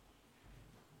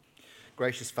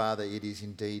Gracious Father, it is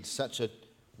indeed such a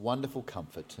wonderful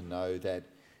comfort to know that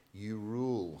you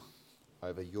rule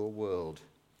over your world.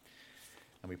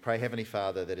 And we pray, Heavenly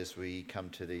Father, that as we come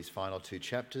to these final two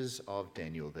chapters of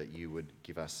Daniel, that you would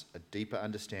give us a deeper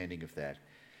understanding of that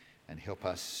and help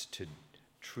us to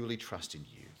truly trust in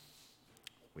you.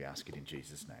 We ask it in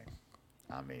Jesus' name.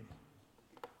 Amen.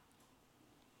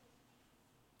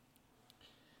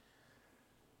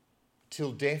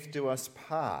 Till death do us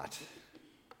part,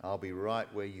 I'll be right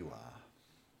where you are.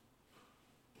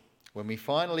 When we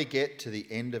finally get to the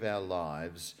end of our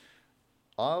lives,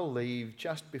 I'll leave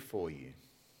just before you,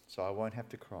 so I won't have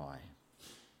to cry.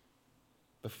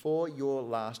 Before your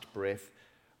last breath,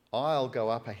 I'll go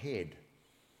up ahead.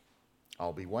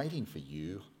 I'll be waiting for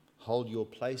you. Hold your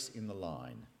place in the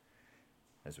line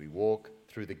as we walk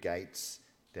through the gates,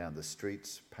 down the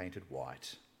streets painted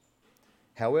white.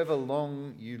 However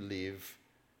long you live,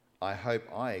 I hope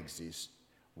I exist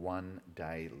one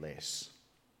day less.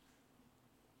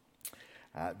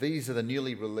 These are the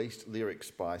newly released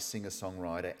lyrics by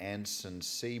singer-songwriter Anson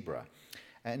Seabra,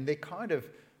 and they're kind of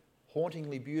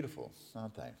hauntingly beautiful,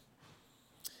 aren't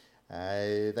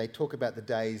they? They talk about the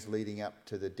days leading up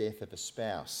to the death of a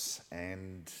spouse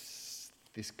and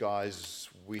this guy's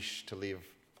wish to live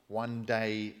one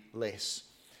day less.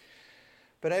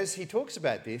 But as he talks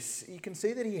about this, you can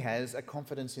see that he has a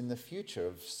confidence in the future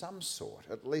of some sort,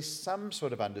 at least some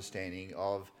sort of understanding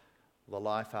of the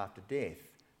life after death.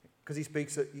 Because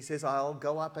he says, I'll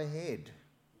go up ahead.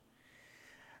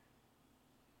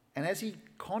 And as he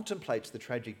contemplates the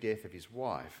tragic death of his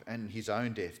wife and his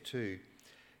own death too,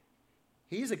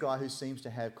 he is a guy who seems to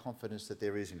have confidence that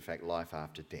there is in fact life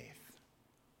after death.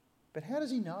 But how does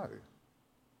he know?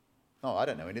 Oh, I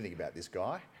don't know anything about this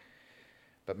guy.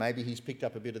 But maybe he's picked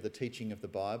up a bit of the teaching of the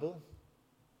Bible.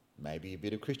 Maybe a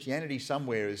bit of Christianity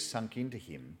somewhere has sunk into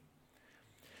him.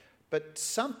 But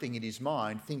something in his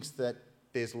mind thinks that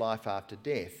there's life after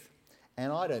death.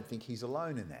 And I don't think he's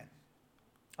alone in that.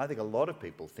 I think a lot of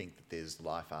people think that there's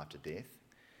life after death.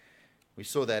 We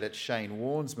saw that at Shane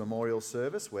Warne's memorial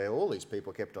service, where all these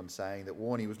people kept on saying that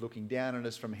Warney was looking down on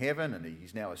us from heaven and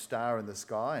he's now a star in the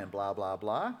sky and blah, blah,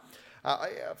 blah.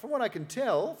 From what I can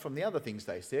tell from the other things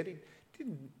they said, he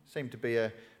didn't seem to be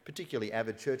a particularly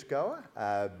avid churchgoer,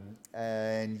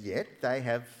 and yet they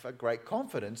have a great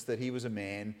confidence that he was a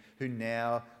man who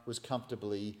now was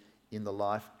comfortably in the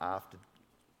life after.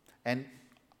 And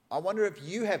I wonder if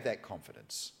you have that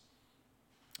confidence.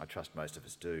 I trust most of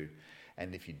us do.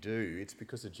 And if you do, it's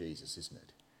because of Jesus, isn't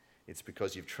it? It's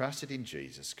because you've trusted in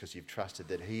Jesus, because you've trusted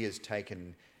that he has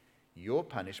taken your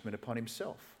punishment upon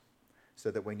himself,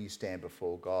 so that when you stand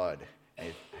before God,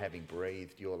 having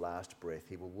breathed your last breath,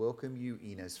 he will welcome you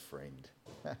in as friend.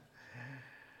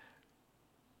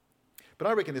 But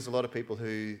I reckon there's a lot of people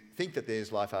who think that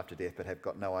there's life after death but have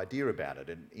got no idea about it.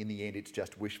 And in the end, it's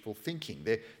just wishful thinking.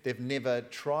 They've never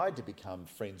tried to become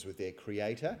friends with their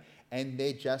Creator, and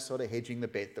they're just sort of hedging the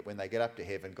bet that when they get up to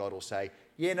heaven, God will say,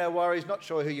 yeah, no worries, not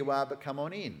sure who you are, but come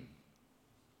on in.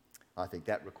 I think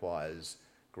that requires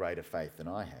greater faith than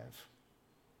I have.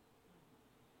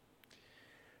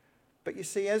 But you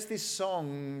see, as this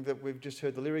song that we've just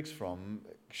heard the lyrics from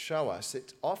show us,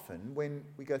 it's often when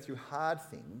we go through hard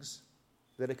things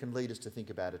that it can lead us to think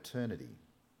about eternity.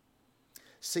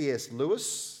 C.S.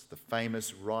 Lewis, the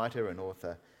famous writer and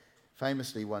author,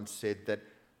 famously once said that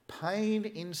pain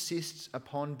insists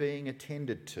upon being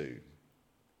attended to.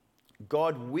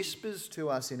 God whispers to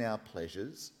us in our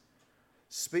pleasures,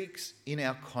 speaks in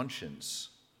our conscience,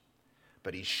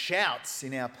 but he shouts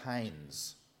in our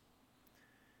pains.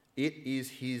 It is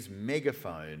his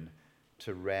megaphone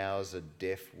to rouse a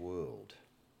deaf world.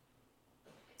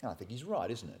 And I think he's right,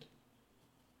 isn't it?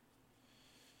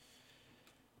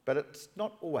 But it's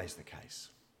not always the case.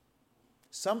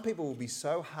 Some people will be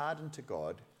so hardened to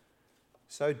God,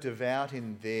 so devout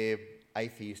in their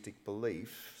atheistic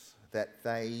beliefs, that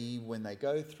they, when they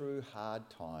go through hard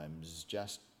times,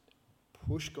 just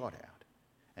push God out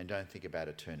and don't think about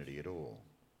eternity at all.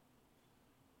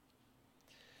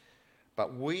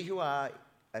 But we who are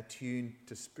attuned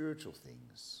to spiritual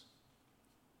things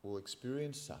will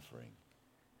experience suffering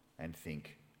and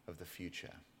think of the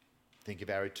future. Think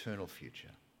of our eternal future.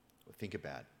 Or think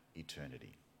about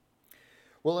eternity.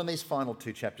 Well, in these final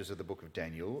two chapters of the book of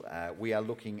Daniel, we are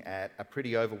looking at a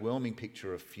pretty overwhelming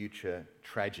picture of future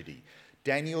tragedy.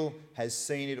 Daniel has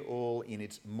seen it all in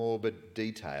its morbid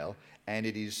detail, and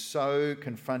it is so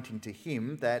confronting to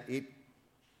him that it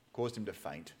caused him to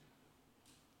faint.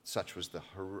 Such was the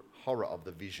horror of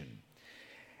the vision.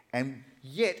 And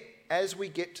yet, as we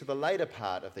get to the later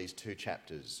part of these two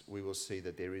chapters, we will see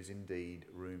that there is indeed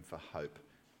room for hope.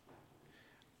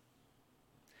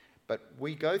 But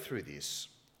we go through this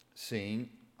seeing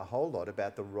a whole lot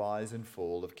about the rise and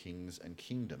fall of kings and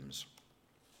kingdoms.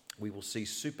 We will see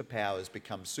superpowers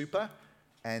become super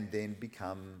and then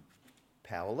become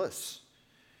powerless.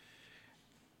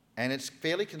 And it's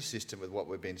fairly consistent with what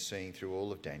we've been seeing through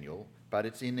all of Daniel, but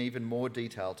it's in even more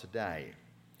detail today.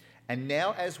 And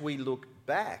now as we look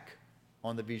back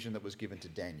on the vision that was given to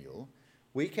Daniel,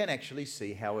 we can actually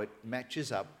see how it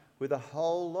matches up with a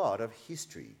whole lot of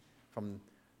history from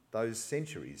those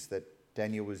centuries that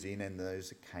Daniel was in and those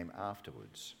that came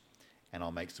afterwards. And I'll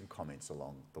make some comments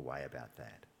along the way about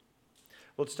that.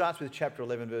 Well, it starts with chapter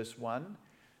 11, verse 1.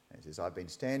 It says, I've been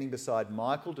standing beside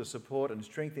Michael to support and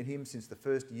strengthen him since the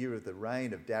first year of the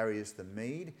reign of Darius the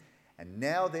Mede. And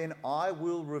now then, I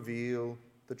will reveal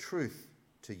the truth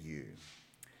to you.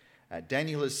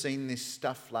 Daniel has seen this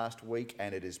stuff last week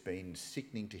and it has been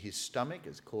sickening to his stomach.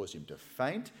 It's caused him to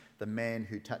faint. The man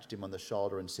who touched him on the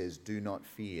shoulder and says, do not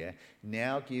fear,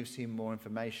 now gives him more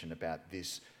information about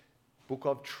this book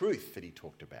of truth that he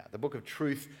talked about. The book of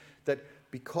truth that,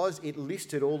 because it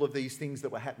listed all of these things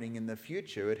that were happening in the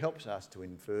future, it helps us to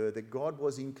infer that God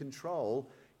was in control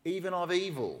even of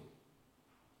evil.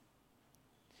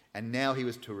 And now he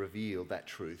was to reveal that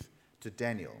truth to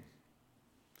Daniel.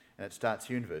 And it starts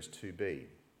here in verse 2b.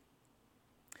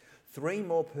 3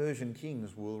 more Persian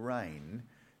kings will reign,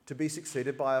 to be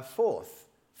succeeded by a fourth,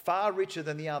 far richer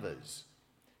than the others.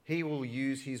 He will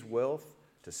use his wealth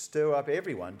to stir up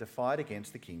everyone to fight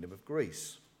against the kingdom of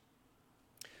Greece.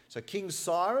 So King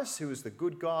Cyrus, who was the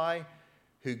good guy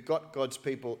who got God's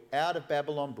people out of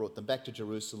Babylon, brought them back to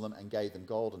Jerusalem and gave them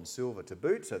gold and silver to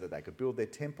boot so that they could build their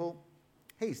temple.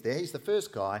 He's there, he's the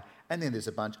first guy, and then there's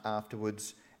a bunch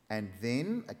afterwards. And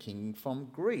then a king from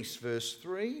Greece, verse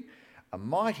 3, a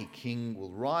mighty king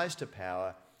will rise to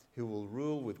power who will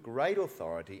rule with great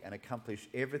authority and accomplish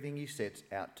everything he sets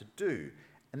out to do.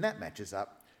 And that matches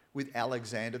up with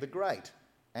Alexander the Great.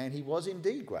 And he was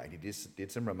indeed great. He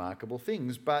did some remarkable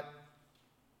things, but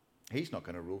he's not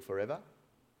going to rule forever.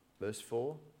 Verse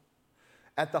 4,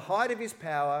 at the height of his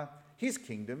power, his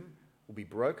kingdom will be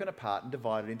broken apart and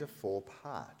divided into 4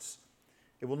 parts.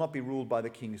 It will not be ruled by the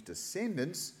king's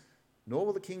descendants, nor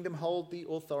will the kingdom hold the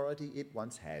authority it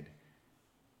once had,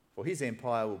 for his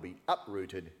empire will be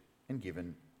uprooted and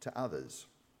given to others.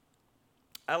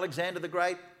 Alexander the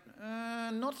Great,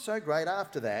 not so great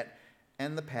after that,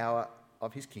 and the power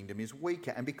of his kingdom is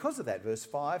weaker. And because of that, verse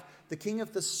 5, the king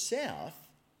of the south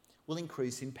will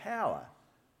increase in power,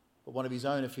 but one of his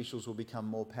own officials will become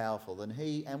more powerful than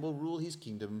he and will rule his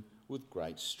kingdom with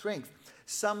great strength.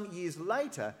 Some years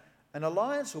later, an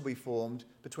alliance will be formed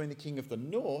between the king of the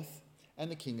north and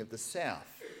the king of the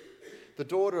south. The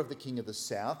daughter of the king of the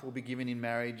south will be given in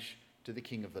marriage to the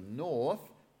king of the north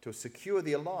to secure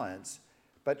the alliance,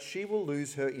 but she will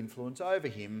lose her influence over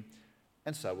him,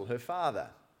 and so will her father.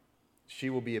 She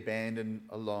will be abandoned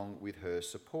along with her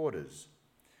supporters.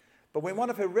 But when one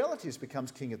of her relatives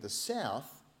becomes king of the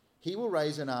south, he will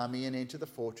raise an army and enter the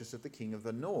fortress of the king of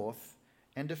the north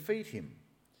and defeat him.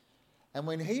 And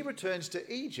when he returns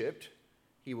to Egypt,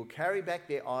 he will carry back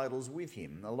their idols with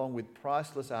him, along with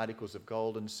priceless articles of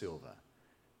gold and silver.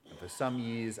 And for some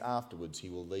years afterwards, he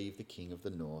will leave the king of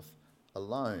the north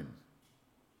alone.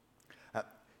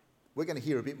 We're going to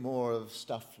hear a bit more of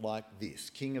stuff like this.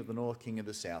 King of the north, king of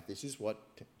the south. This is what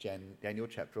Daniel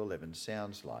chapter 11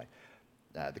 sounds like.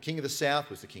 The king of the south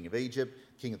was the king of Egypt.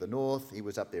 King of the north, he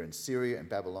was up there in Syria and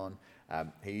Babylon.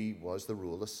 He was the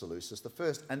ruler Seleucus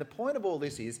I. And the point of all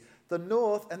this is the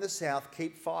north and the south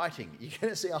keep fighting. You're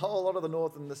going to see a whole lot of the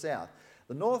north and the south.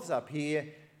 The north's up here,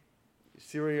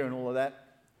 Syria and all of that.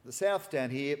 The south's down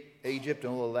here, Egypt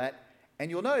and all of that.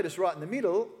 And you'll notice right in the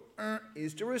middle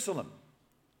is Jerusalem.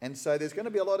 And so there's going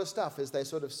to be a lot of stuff as they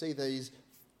sort of see these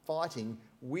fighting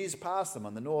whiz past them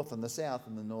on the north and the south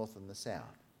and the north and the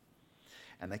south.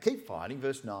 And they keep fighting,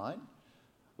 verse 9.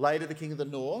 Later the king of the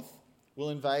north will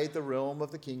invade the realm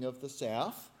of the king of the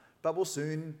south, but will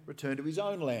soon return to his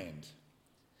own land.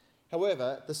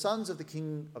 However, the sons of the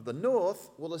king of the north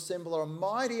will assemble a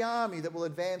mighty army that will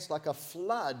advance like a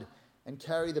flood and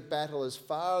carry the battle as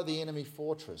far as the enemy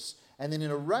fortress. And then in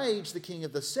a rage, the king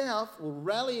of the south will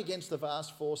rally against the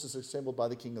vast forces assembled by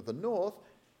the king of the north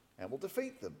and will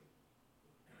defeat them.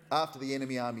 After the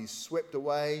enemy army is swept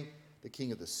away, the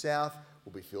king of the south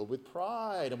will be filled with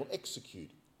pride and will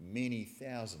execute many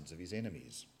thousands of his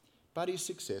enemies. But his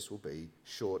success will be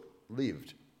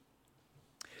short-lived.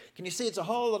 Can you see it's a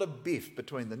whole lot of biff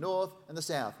between the north and the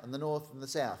south and the north and the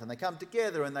south, and they come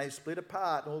together and they split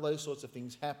apart and all those sorts of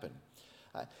things happen.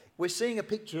 We're seeing a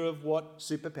picture of what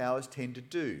superpowers tend to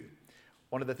do.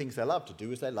 One of the things they love to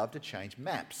do is they love to change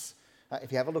maps.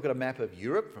 If you have a look at a map of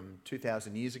Europe from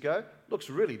 2,000 years ago, it looks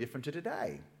really different to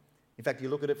today. In fact, you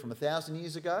look at it from 1,000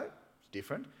 years ago, it's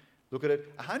different. Look at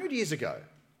it 100 years ago,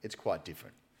 it's quite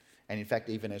different. And in fact,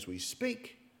 even as we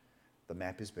speak, the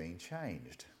map is being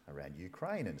changed around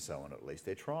Ukraine and so on. At least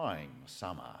they're trying.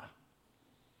 Some are.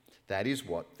 That is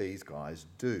what these guys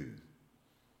do.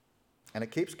 And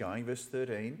it keeps going, verse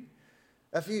 13.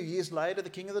 A few years later, the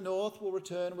king of the north will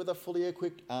return with a fully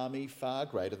equipped army far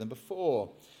greater than before.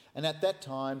 And at that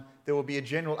time, there will be a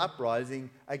general uprising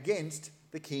against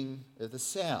the king of the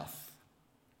south.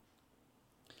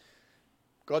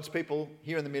 God's people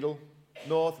here in the middle,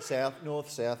 north, south,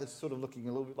 it's sort of looking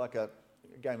a little bit like a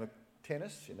game of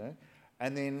tennis, you know.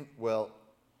 And then, well,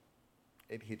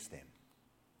 it hits them.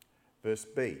 Verse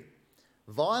B.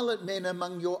 Violent men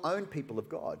among your own people of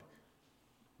God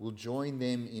will join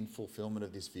them in fulfillment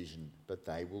of this vision, but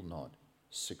they will not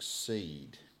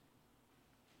succeed.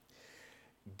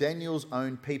 Daniel's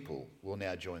own people will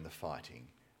now join the fighting,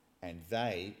 and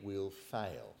they will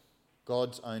fail.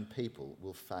 God's own people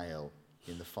will fail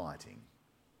in the fighting.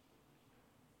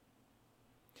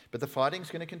 But the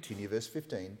fighting's going to continue. Verse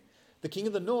 15. The king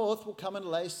of the north will come and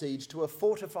lay siege to a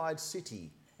fortified city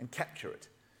and capture it.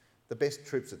 The best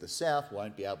troops of the south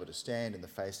won't be able to stand in the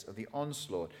face of the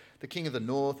onslaught. The king of the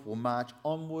north will march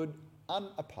onward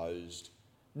unopposed.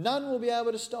 None will be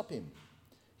able to stop him.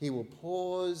 He will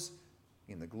pause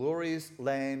in the glorious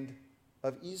land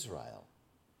of Israel,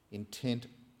 intent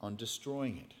on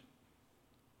destroying it.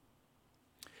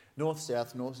 North,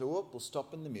 south, will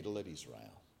stop in the middle at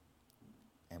Israel.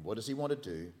 And what does he want to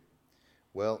do?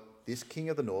 Well, this king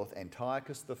of the north,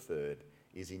 Antiochus III,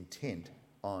 is intent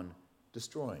on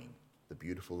destroying the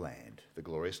beautiful land, the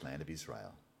glorious land of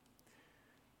Israel.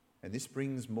 And this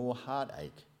brings more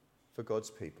heartache for God's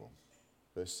people.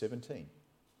 Verse 17.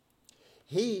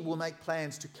 He will make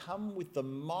plans to come with the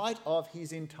might of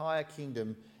his entire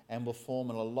kingdom and will form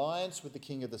an alliance with the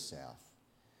king of the south.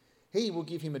 He will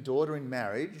give him a daughter in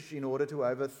marriage in order to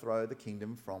overthrow the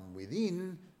kingdom from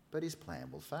within, but his plan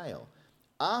will fail.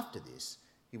 After this,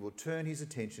 he will turn his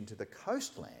attention to the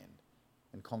coastland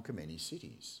and conquer many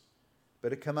cities.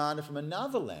 But a commander from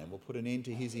another land will put an end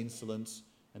to his insolence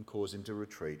and cause him to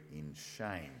retreat in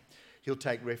shame. He'll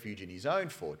take refuge in his own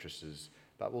fortresses,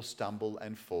 but will stumble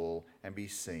and fall and be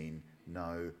seen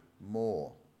no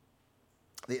more.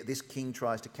 This king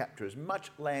tries to capture as much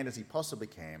land as he possibly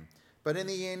can, but in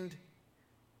the end,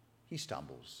 he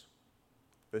stumbles.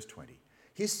 Verse 20.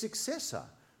 His successor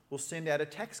will send out a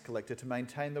tax collector to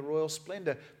maintain the royal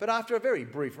splendour, but after a very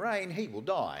brief reign, he will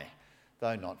die,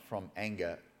 though not from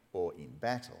anger or in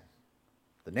battle.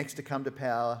 The next to come to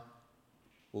power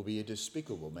will be a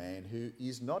despicable man who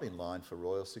is not in line for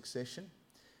royal succession.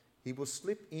 He will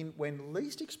slip in when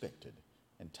least expected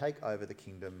and take over the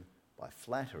kingdom by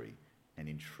flattery and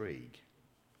intrigue.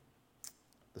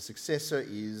 The successor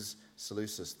is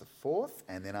Seleucus IV,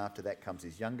 and then after that comes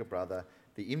his younger brother,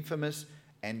 the infamous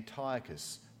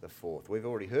Antiochus IV. We've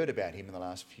already heard about him in the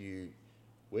last few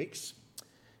weeks.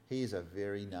 He is a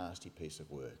very nasty piece of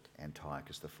work,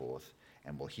 Antiochus IV,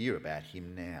 and we'll hear about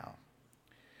him now.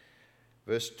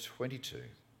 Verse 22.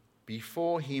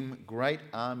 Before him, great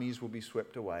armies will be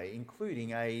swept away,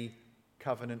 including a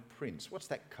covenant prince. What's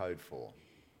that code for?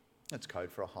 That's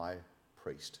code for a high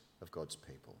priest of God's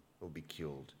people will be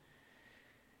killed.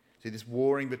 See, this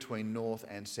warring between north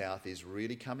and south is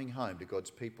really coming home to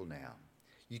God's people now.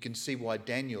 You can see why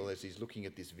Daniel, as he's looking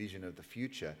at this vision of the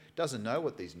future, doesn't know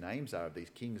what these names are of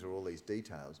these kings or all these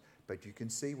details, but you can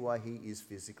see why he is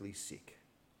physically sick.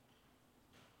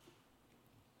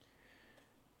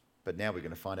 But now we're going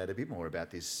to find out a bit more about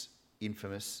this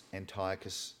infamous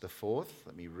Antiochus IV.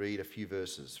 Let me read a few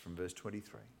verses from verse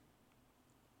 23.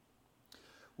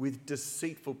 With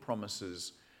deceitful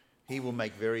promises, he will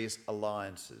make various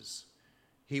alliances.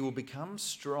 He will become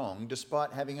strong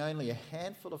despite having only a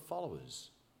handful of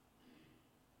followers.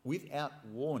 Without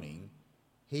warning,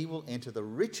 he will enter the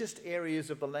richest areas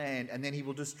of the land, and then he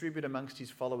will distribute amongst his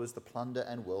followers the plunder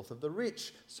and wealth of the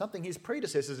rich, something his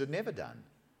predecessors had never done.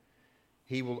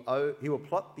 He will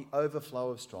plot the overflow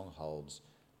of strongholds,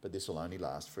 but this will only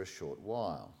last for a short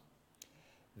while.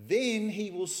 Then he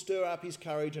will stir up his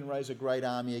courage and raise a great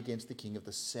army against the king of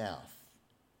the south.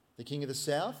 The king of the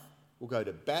south will go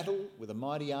to battle with a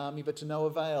mighty army, but to no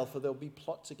avail, for there'll be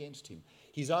plots against him.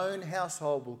 His own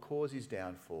household will cause his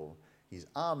downfall. His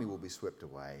army will be swept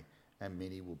away, and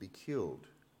many will be killed.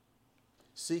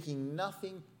 Seeking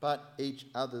nothing but each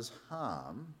other's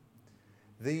harm,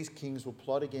 these kings will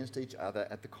plot against each other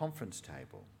at the conference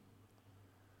table,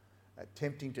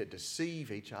 attempting to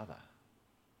deceive each other.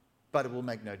 But it will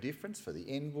make no difference, for the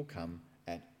end will come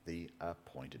at the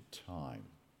appointed time.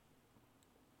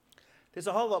 There's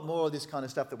a whole lot more of this kind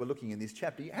of stuff that we're looking in this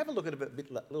chapter. You have a look at it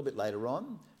a little bit later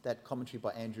on. That commentary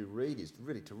by Andrew Reid is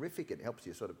really terrific. It helps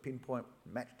you sort of pinpoint,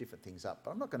 match different things up.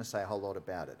 But I'm not going to say a whole lot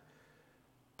about it.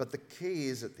 But the key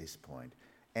is at this point,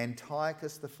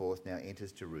 Antiochus IV now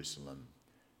enters Jerusalem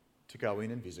to go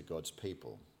in and visit God's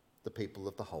people, the people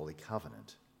of the Holy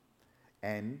Covenant.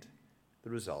 And the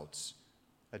results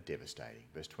are devastating.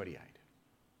 Verse 28.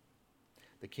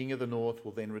 The king of the north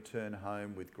will then return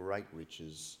home with great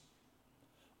riches.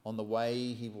 On the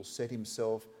way, he will set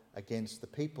himself against the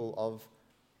people of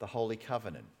the Holy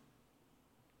Covenant,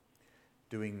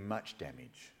 doing much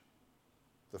damage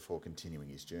before continuing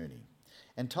his journey.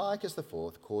 Antiochus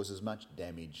IV causes much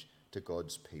damage to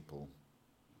God's people.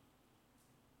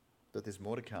 But there's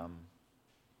more to come.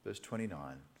 Verse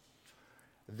 29.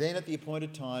 Then at the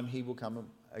appointed time he will come...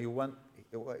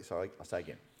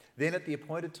 Then at the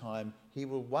appointed time he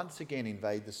will once again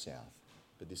invade the south,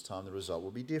 but this time the result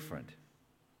will be different.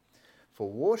 For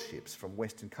warships from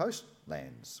western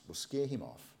coastlands will scare him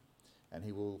off, and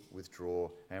he will withdraw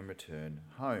and return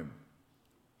home.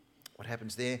 What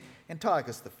happens there?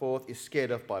 Antiochus IV is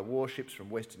scared off by warships from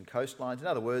western coastlines. In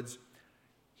other words,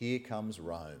 here comes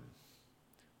Rome.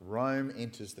 Rome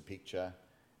enters the picture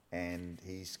and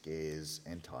he scares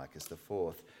Antiochus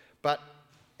IV. But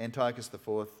Antiochus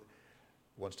IV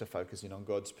wants to focus in on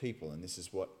God's people, and this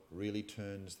is what really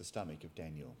turns the stomach of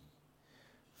Daniel.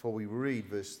 For we read,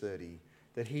 verse 30,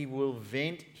 that he will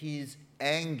vent his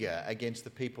anger against the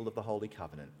people of the Holy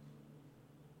Covenant,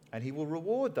 and he will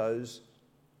reward those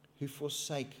who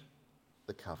forsake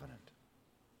the covenant.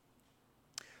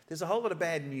 There's a whole lot of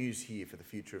bad news here for the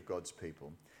future of God's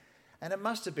people, and it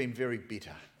must have been very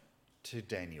bitter to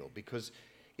Daniel, because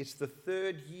it's the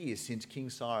third year since King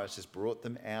Cyrus has brought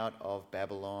them out of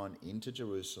Babylon into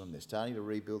Jerusalem. They're starting to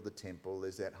rebuild the temple.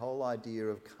 There's that whole idea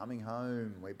of coming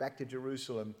home. We're back to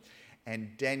Jerusalem.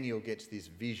 And Daniel gets this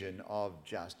vision of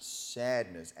just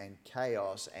sadness and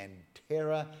chaos and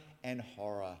terror and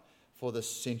horror for the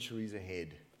centuries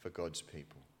ahead for God's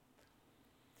people.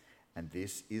 And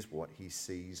this is what he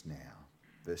sees now.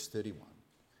 Verse 31.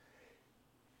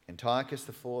 Antiochus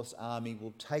IV's army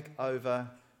will take over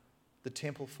the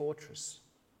temple fortress.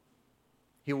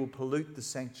 He will pollute the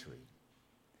sanctuary.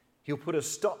 He'll put a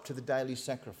stop to the daily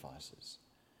sacrifices.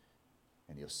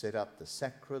 And he'll set up the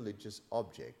sacrilegious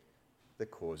object that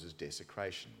causes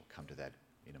desecration. We'll come to that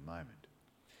in a moment.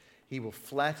 He will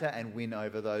flatter and win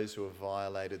over those who have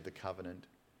violated the covenant.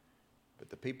 But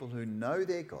the people who know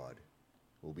their God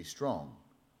will be strong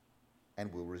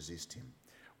and will resist him.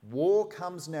 War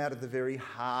comes now to the very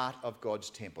heart of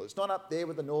God's temple. It's not up there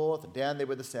with the north and down there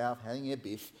with the south, hanging a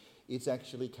biff. It's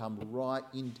actually come right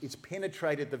in. It's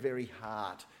penetrated the very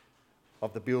heart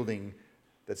of the building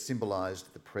that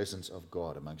symbolised the presence of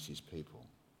God amongst his people.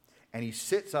 And he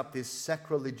sets up this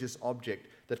sacrilegious object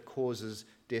that causes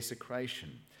desecration.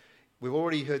 We've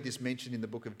already heard this mentioned in the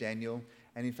book of Daniel,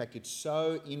 and in fact it's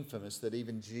so infamous that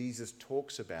even Jesus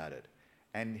talks about it,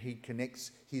 and he connects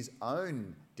his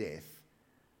own death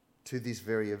to this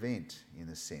very event, in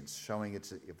a sense, showing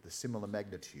it's of the similar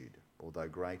magnitude, although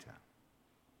greater.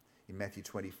 In Matthew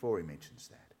 24 he mentions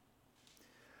that.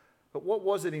 But what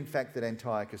was it in fact that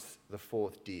Antiochus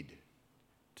IV did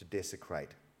to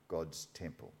desecrate God's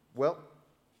temple? Well,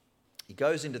 he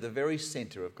goes into the very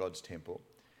centre of God's temple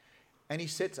and he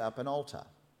sets up an altar.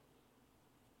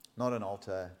 Not an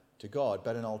altar to God,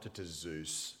 but an altar to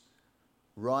Zeus,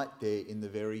 right there in the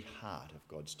very heart of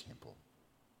God's temple.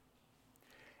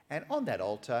 And on that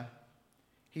altar,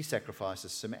 he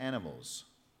sacrifices some animals.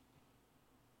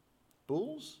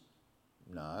 Bulls?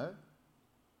 No.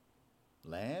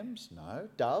 Lambs? No.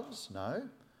 Doves? No.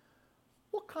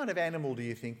 What kind of animal do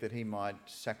you think that he might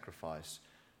sacrifice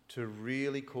to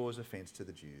really cause offence to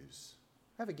the Jews?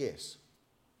 Have a guess.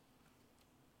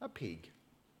 A pig.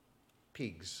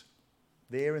 Pigs.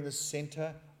 There in the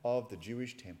centre of the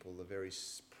Jewish temple, the very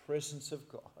presence of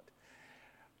God,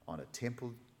 on a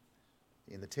temple,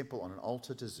 in the temple on an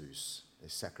altar to Zeus, they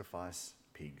sacrifice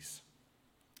pigs.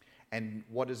 And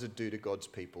what does it do to God's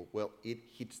people? Well, it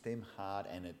hits them hard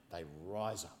and they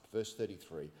rise up. Verse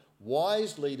 33,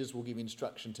 wise leaders will give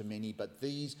instruction to many, but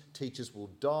these teachers will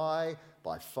die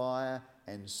by fire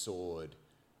and sword,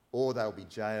 or they'll be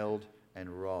jailed and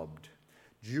robbed.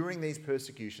 During these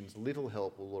persecutions, little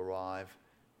help will arrive,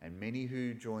 and many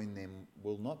who join them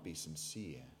will not be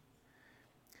sincere.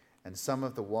 And some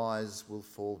of the wise will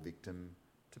fall victim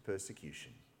to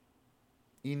persecution.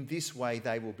 In this way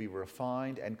they will be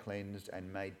refined and cleansed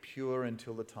and made pure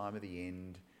until the time of the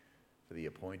end, for the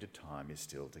appointed time is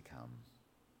still to come.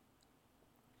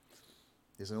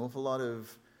 There's an awful lot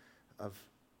of of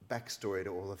backstory to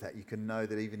all of that, you can know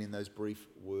that even in those brief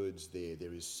words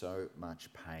there is so much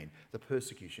pain. The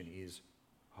persecution is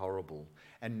horrible.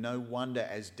 And no wonder,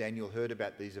 as Daniel heard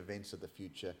about these events of the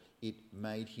future, it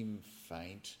made him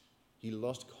faint. He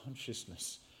lost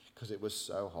consciousness because it was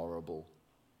so horrible.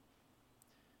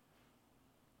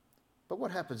 But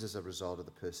what happens as a result of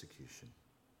the persecution?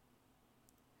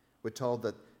 We're told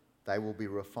that they will be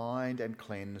refined and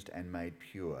cleansed and made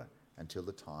pure until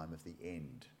the time of the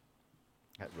end.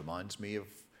 That reminds me of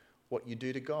what you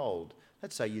do to gold.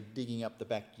 Let's say you're digging up the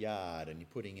backyard and you're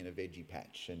putting in a veggie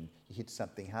patch and you hit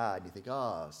something hard and you think,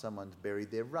 oh, someone's buried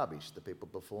their rubbish, the people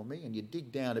before me, and you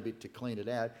dig down a bit to clean it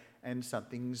out and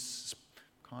something's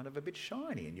kind of a bit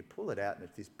shiny and you pull it out and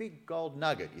it's this big gold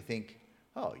nugget. You think,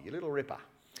 oh, you little ripper.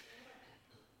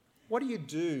 What do you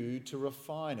do to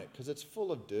refine it? Because it's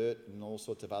full of dirt and all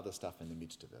sorts of other stuff in the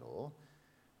midst of it all.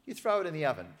 You throw it in the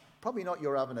oven. Probably not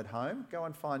your oven at home. Go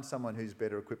and find someone who's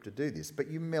better equipped to do this. But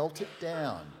you melt it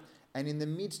down. And in the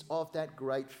midst of that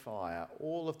great fire,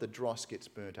 all of the dross gets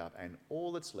burnt up and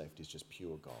all that's left is just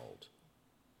pure gold.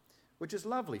 Which is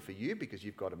lovely for you because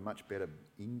you've got a much better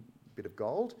bit of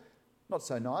gold. Not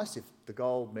so nice if the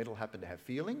gold metal happened to have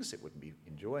feelings. It wouldn't be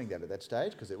enjoying that at that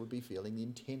stage because it would be feeling the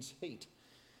intense heat.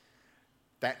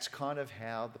 That's kind of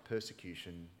how the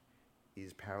persecution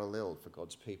is paralleled for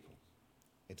God's people.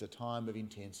 It's a time of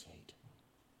intense heat.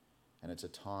 And it's a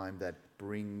time that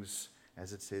brings,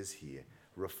 as it says here,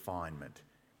 refinement,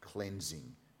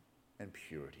 cleansing, and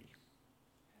purity.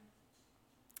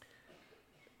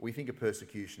 We think of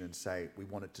persecution and say we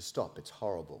want it to stop. It's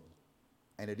horrible.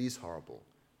 And it is horrible.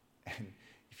 And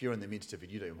if you're in the midst of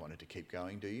it, you don't want it to keep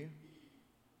going, do you?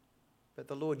 But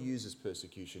the Lord uses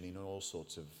persecution in all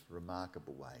sorts of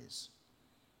remarkable ways.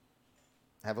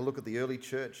 Have a look at the early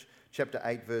church, chapter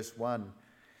 8, verse 1.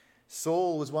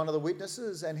 Saul was one of the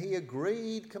witnesses and he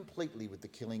agreed completely with the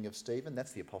killing of Stephen.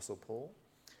 That's the Apostle Paul.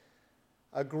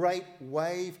 A great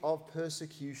wave of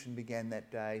persecution began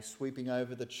that day, sweeping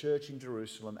over the church in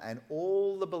Jerusalem, and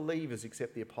all the believers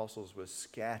except the apostles were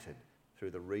scattered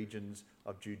through the regions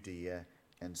of Judea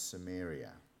and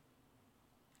Samaria.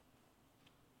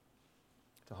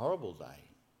 It's a horrible day.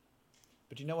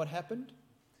 But you know what happened?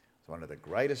 It's one of the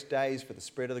greatest days for the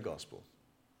spread of the gospel.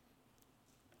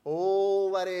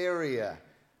 All that area,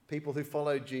 people who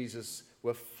followed Jesus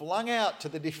were flung out to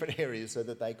the different areas so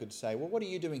that they could say, well, what are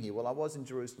you doing here? Well, I was in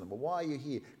Jerusalem. Well, why are you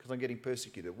here? Because I'm getting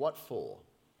persecuted. What for?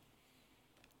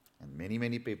 And many,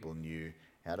 many people knew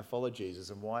how to follow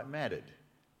Jesus and why it mattered,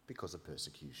 because of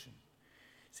persecution.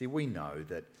 See, we know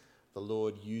that the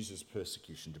Lord uses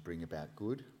persecution to bring about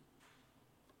good.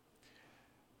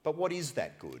 But what is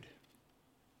that good?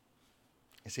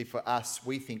 You see, for us,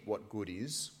 we think what good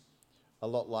is a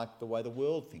lot like the way the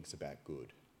world thinks about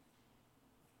good.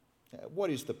 What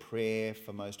is the prayer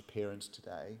for most parents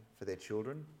today for their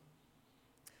children?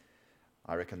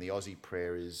 I reckon the Aussie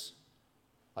prayer is,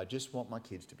 I just want my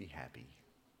kids to be happy.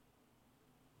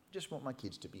 Just want my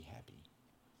kids to be happy.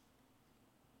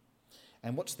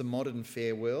 And what's the modern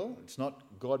farewell? It's not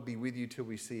God be with you till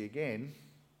we see again.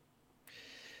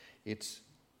 It's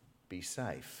be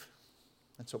safe.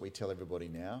 That's what we tell everybody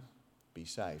now. Be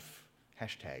safe.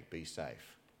 Hashtag be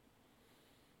safe.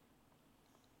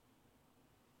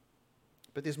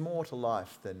 But there's more to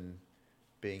life than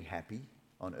being happy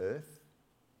on earth.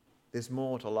 There's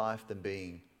more to life than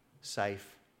being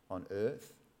safe on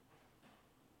earth.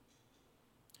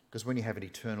 Because when you have an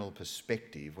eternal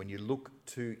perspective, when you look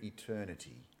to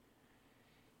eternity,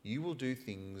 you will do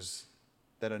things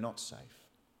that are not safe.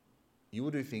 You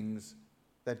will do things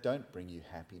that don't bring you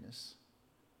happiness.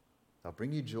 They'll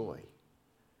bring you joy,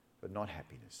 but not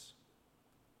happiness.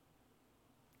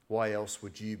 Why else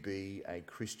would you be a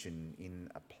Christian in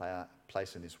a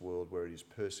place in this world where it is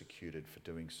persecuted for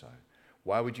doing so?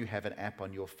 Why would you have an app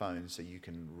on your phone so you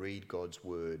can read God's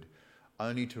word,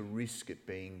 only to risk it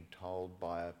being told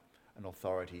by an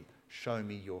authority, show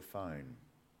me your phone?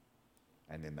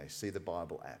 And then they see the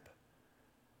Bible app.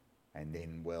 And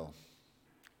then, well,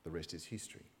 the rest is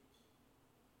history.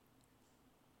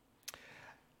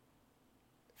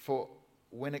 For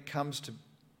when it comes to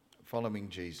following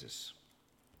Jesus,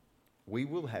 we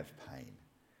will have pain.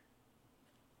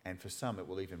 And for some, it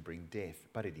will even bring death.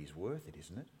 But it is worth it,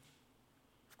 isn't it?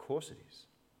 Of course it is.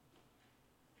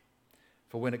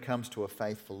 For when it comes to a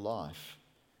faithful life,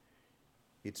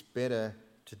 it's better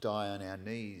to die on our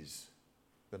knees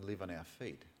than live on our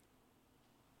feet.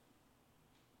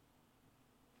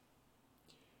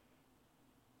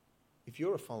 If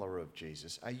you're a follower of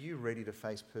Jesus, are you ready to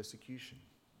face persecution?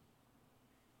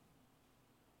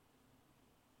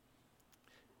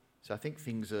 So I think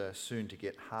things are soon to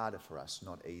get harder for us,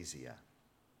 not easier.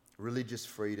 Religious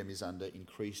freedom is under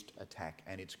increased attack,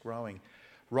 and it's growing.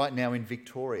 Right now in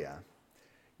Victoria,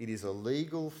 it is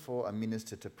illegal for a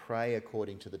minister to pray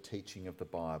according to the teaching of the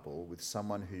Bible with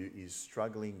someone who is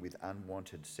struggling with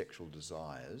unwanted sexual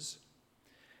desires,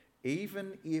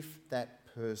 even if that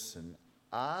person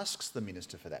asks the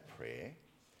minister for that prayer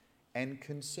and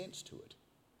consents to it.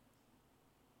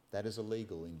 That is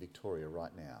illegal in Victoria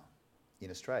right now, in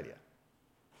Australia.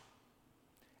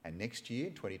 And next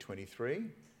year, 2023,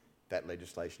 that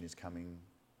legislation is coming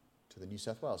to the New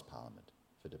South Wales Parliament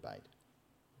for debate.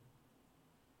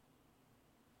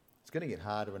 It's going to get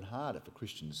harder and harder for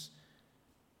Christians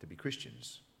to be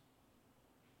Christians.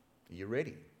 Are you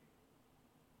ready?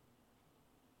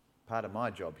 Part of my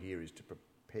job here is to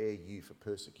prepare you for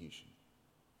persecution.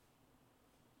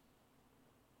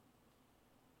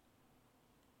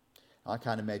 I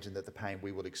can't imagine that the pain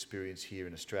we will experience here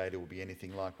in Australia will be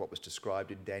anything like what was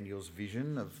described in Daniel's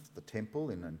vision of the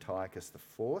temple in Antiochus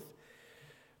IV,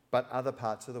 but other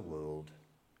parts of the world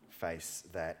face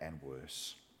that and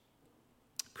worse.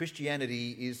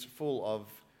 Christianity is full of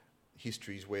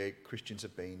histories where Christians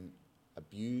have been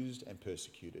abused and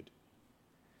persecuted.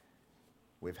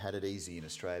 We've had it easy in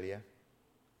Australia,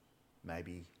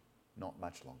 maybe not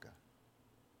much longer.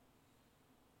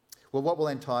 Well, what will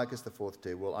Antiochus IV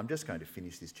do? Well, I'm just going to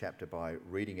finish this chapter by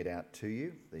reading it out to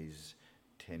you, these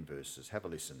 10 verses. Have a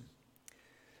listen.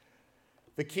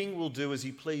 The king will do as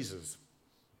he pleases,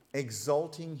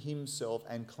 exalting himself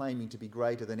and claiming to be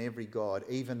greater than every god,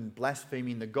 even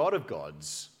blaspheming the God of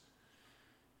gods.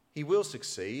 He will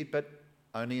succeed, but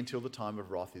only until the time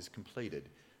of wrath is completed.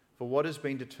 For what has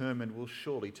been determined will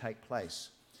surely take place.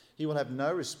 He will have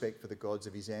no respect for the gods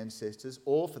of his ancestors,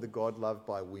 or for the God loved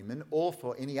by women, or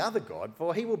for any other god,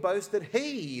 for he will boast that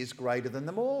he is greater than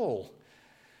them all.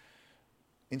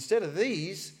 Instead of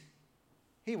these,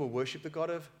 he will worship the God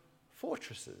of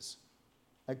fortresses,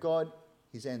 a god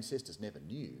his ancestors never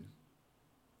knew,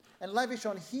 and lavish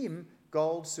on him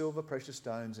gold, silver, precious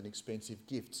stones, and expensive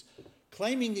gifts.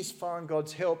 Claiming this foreign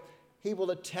god's help, he will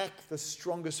attack the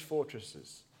strongest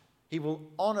fortresses. He will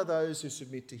honour those who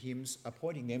submit to him,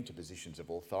 appointing them to positions of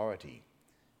authority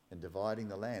and dividing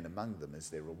the land among them as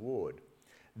their reward.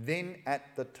 Then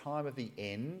at the time of the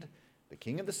end, the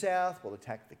king of the south will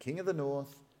attack the king of the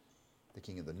north. The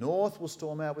king of the north will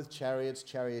storm out with chariots,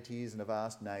 charioteers, and a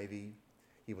vast navy.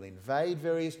 He will invade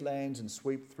various lands and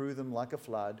sweep through them like a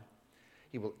flood.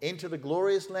 He will enter the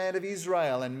glorious land of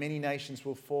Israel, and many nations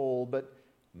will fall, but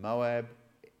Moab,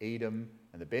 Edom,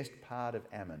 and the best part of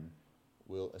Ammon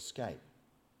will escape.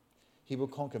 He will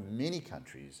conquer many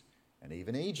countries, and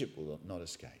even Egypt will not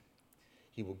escape.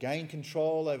 He will gain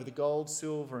control over the gold,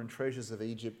 silver, and treasures of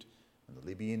Egypt, and the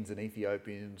Libyans and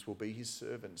Ethiopians will be his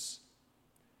servants.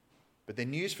 But then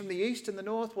news from the east and the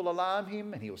north will alarm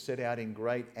him, and he will set out in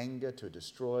great anger to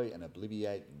destroy and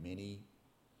obliterate many.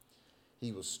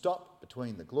 He will stop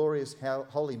between the glorious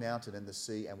holy mountain and the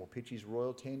sea and will pitch his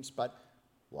royal tents, but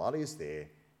while he is there,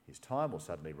 his time will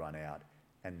suddenly run out,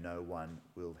 and no one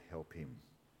will help him.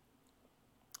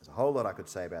 There's a whole lot I could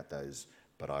say about those,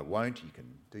 but I won't. You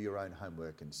can do your own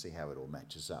homework and see how it all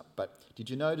matches up. But did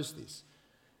you notice this?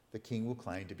 The king will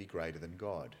claim to be greater than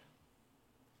God.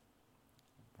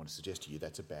 I want to suggest to you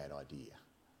that's a bad idea.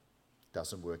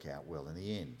 Doesn't work out well in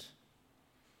the end.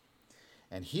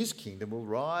 And his kingdom will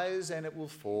rise and it will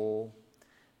fall.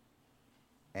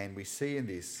 And we see in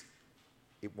this,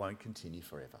 it won't continue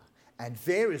forever. And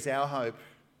there is our hope.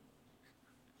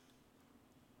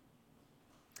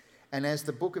 And as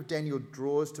the book of Daniel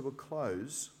draws to a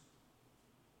close,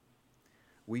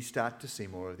 we start to see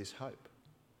more of this hope.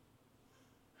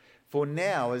 For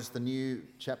now, as the new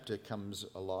chapter comes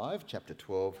alive, chapter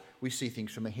 12, we see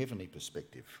things from a heavenly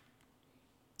perspective.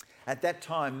 At that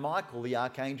time, Michael, the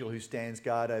archangel who stands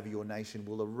guard over your nation,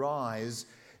 will arise.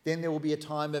 Then there will be a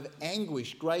time of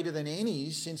anguish greater than any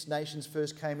since nations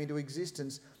first came into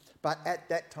existence. But at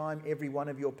that time, every one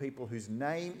of your people whose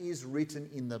name is written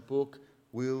in the book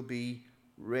will be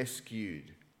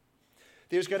rescued.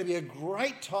 There's going to be a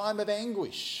great time of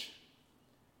anguish,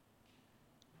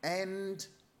 and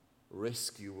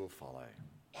rescue will follow.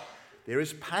 There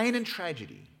is pain and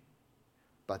tragedy,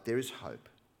 but there is hope.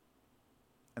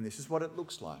 And this is what it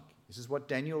looks like. This is what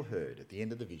Daniel heard at the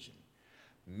end of the vision.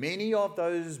 Many of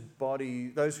those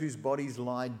whose bodies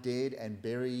lie dead and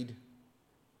buried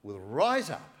will rise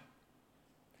up,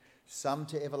 some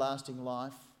to everlasting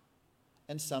life,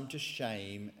 and some to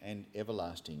shame and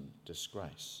everlasting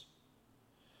disgrace.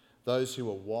 Those who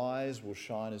are wise will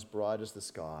shine as bright as the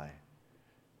sky,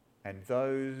 and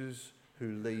those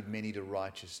who lead many to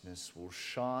righteousness will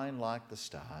shine like the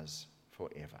stars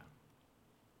forever.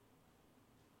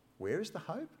 Where is the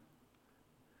hope?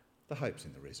 The hope's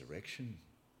in the resurrection.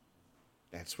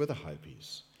 That's where the hope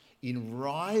is. In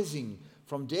rising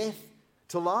from death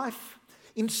to life.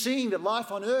 In seeing that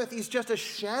life on earth is just a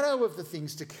shadow of the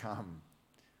things to come.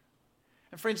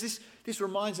 And friends, this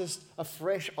reminds us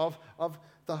afresh of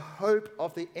the hope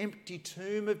of the empty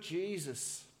tomb of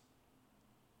Jesus.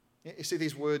 You see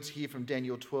these words here from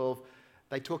Daniel 12.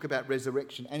 They talk about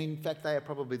resurrection, and in fact they are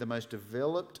probably the most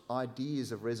developed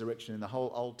ideas of resurrection in the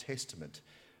whole Old Testament.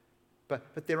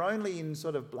 But they're only in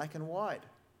sort of black and white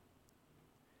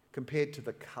compared to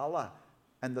the colour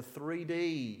and the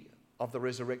 3D of the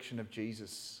resurrection of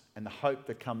Jesus and the hope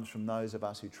that comes from those of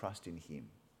us who trust in him.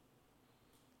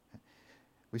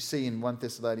 We see in 1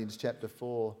 Thessalonians chapter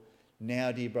 4,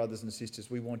 now, dear brothers and sisters,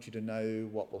 we want you to know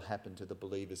what will happen to the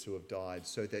believers who have died,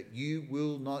 so that you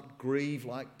will not grieve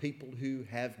like people who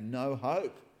have no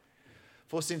hope.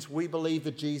 For since we believe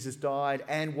that Jesus died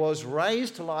and was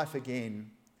raised to life again,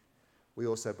 we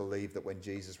also believe that when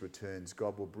Jesus returns,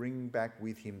 God will bring back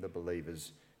with him the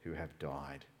believers who have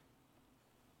died.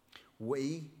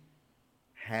 We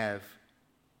have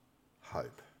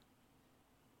hope.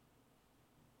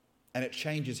 And it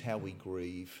changes how we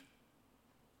grieve.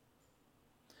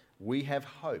 We have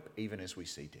hope even as we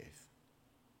see death.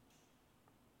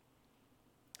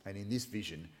 And in this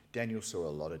vision, Daniel saw a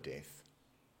lot of death.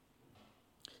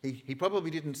 He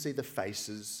probably didn't see the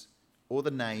faces or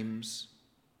the names,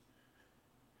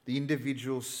 the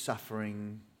individual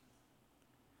suffering,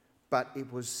 but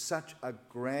it was such a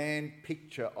grand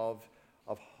picture of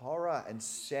horror and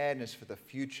sadness for the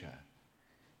future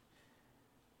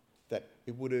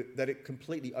that it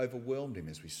completely overwhelmed him,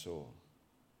 as we saw.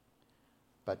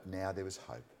 But now there was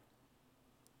hope.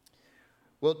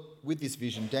 Well, with this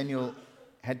vision, Daniel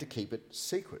had to keep it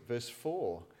secret. Verse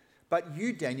 4, but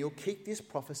you, Daniel, keep this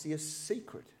prophecy a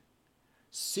secret.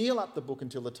 Seal up the book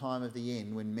until the time of the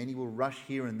end, when many will rush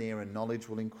here and there and knowledge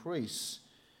will increase.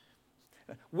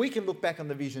 We can look back on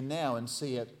the vision now and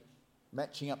see it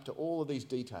matching up to all of these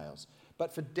details.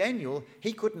 But for Daniel,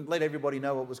 he couldn't let everybody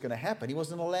know what was going to happen. He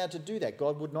wasn't allowed to do that.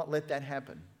 God would not let that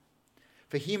happen.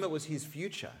 For him, it was his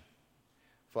future.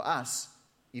 For us,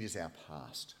 it is our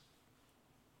past.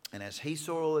 And as he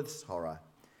saw all this horror,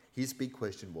 his big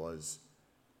question was,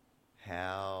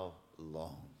 how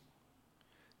long?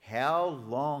 How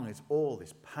long is all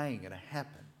this pain going to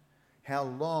happen? How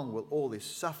long will all this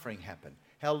suffering happen?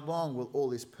 How long will all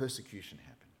this persecution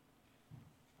happen?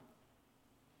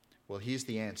 Well, here's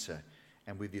the answer.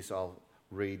 And with this, I'll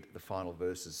read the final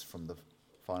verses from the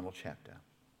final chapter.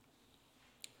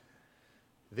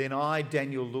 Then I,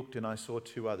 Daniel, looked and I saw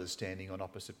two others standing on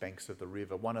opposite banks of the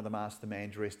river. One of them asked the man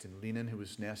dressed in linen who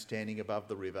was now standing above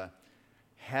the river,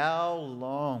 how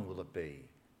long will it be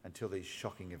until these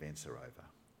shocking events are over?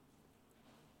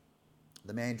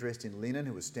 The man dressed in linen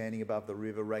who was standing above the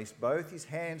river raised both his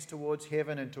hands towards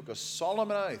heaven and took a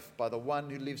solemn oath by the one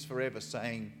who lives forever,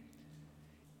 saying,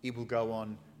 it will go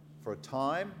on for a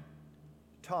time,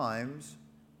 times,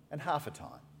 and half a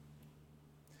time.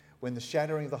 When the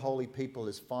shattering of the holy people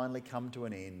has finally come to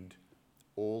an end,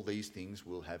 all these things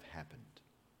will have happened.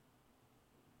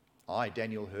 I,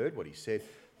 Daniel, heard what he said,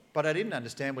 but I didn't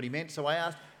understand what he meant, so I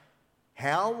asked,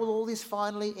 how will all this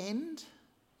finally end,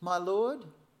 my Lord?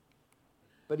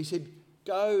 But he said,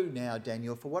 go now,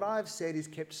 Daniel, for what I have said is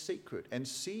kept secret and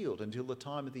sealed until the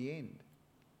time of the end.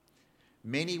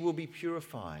 Many will be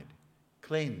purified,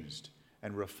 cleansed,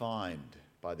 and refined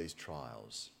by these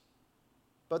trials.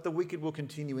 But the wicked will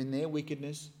continue in their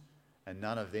wickedness, and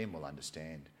none of them will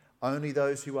understand. Only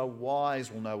those who are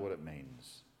wise will know what it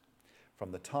means.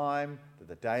 From the time that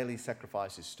the daily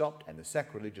sacrifice is stopped and the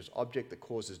sacrilegious object that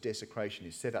causes desecration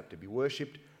is set up to be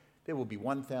worshipped, there will be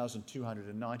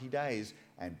 1,290 days,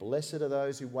 and blessed are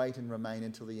those who wait and remain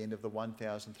until the end of the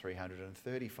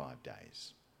 1,335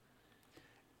 days.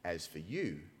 As for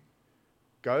you,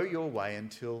 go your way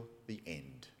until the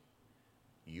end.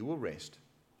 You will rest,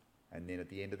 and then at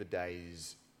the end of the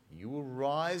days, you will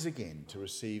rise again to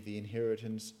receive the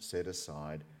inheritance set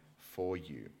aside for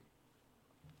you.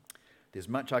 There's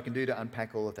much I can do to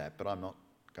unpack all of that, but I'm not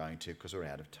going to because we're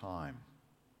out of time.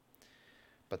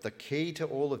 But the key to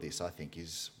all of this, I think,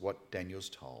 is what Daniel's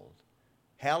told.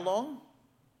 How long?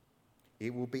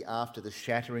 It will be after the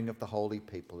shattering of the holy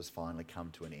people has finally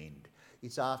come to an end.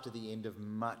 It's after the end of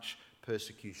much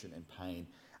persecution and pain,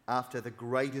 after the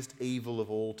greatest evil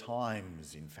of all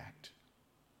times, in fact.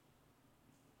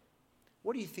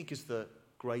 What do you think is the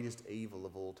greatest evil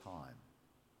of all time?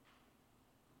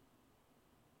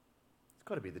 It's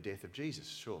got to be the death of Jesus,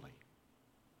 surely.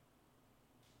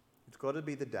 It's got to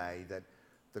be the day that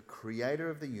the creator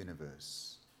of the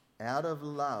universe, out of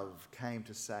love, came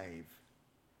to save,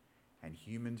 and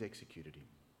humans executed him.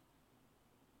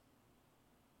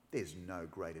 There's no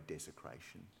greater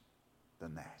desecration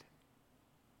than that.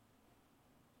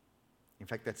 In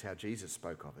fact, that's how Jesus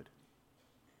spoke of it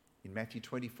in Matthew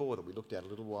 24 that we looked at a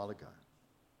little while ago.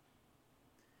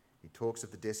 He talks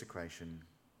of the desecration,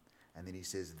 and then he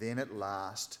says, "Then at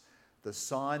last the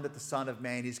sign that the Son of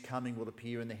Man is coming will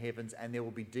appear in the heavens, and there will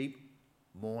be deep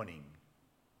mourning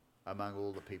among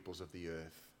all the peoples of the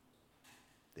earth."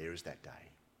 There is that day.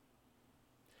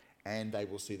 "And they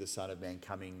will see the Son of Man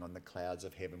coming on the clouds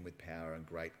of heaven with power and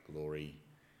great glory,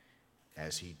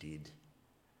 as he did,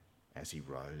 as he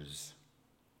rose."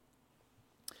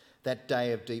 That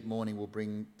day of deep mourning will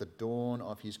bring the dawn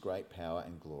of his great power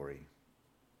and glory.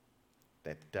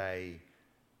 That day,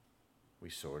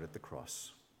 we saw it at the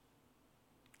cross,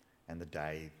 and the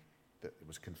day that it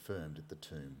was confirmed at the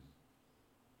tomb.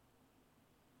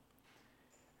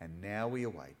 And now we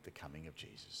await the coming of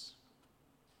Jesus.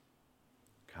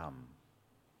 Come,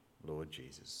 Lord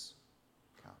Jesus,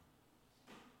 come.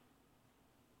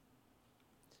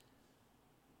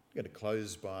 I'm going to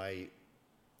close by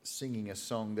singing a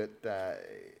song that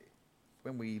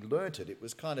when we learnt it, it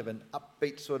was kind of an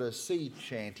upbeat sort of sea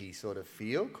chanty sort of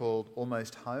feel called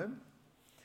Almost Home.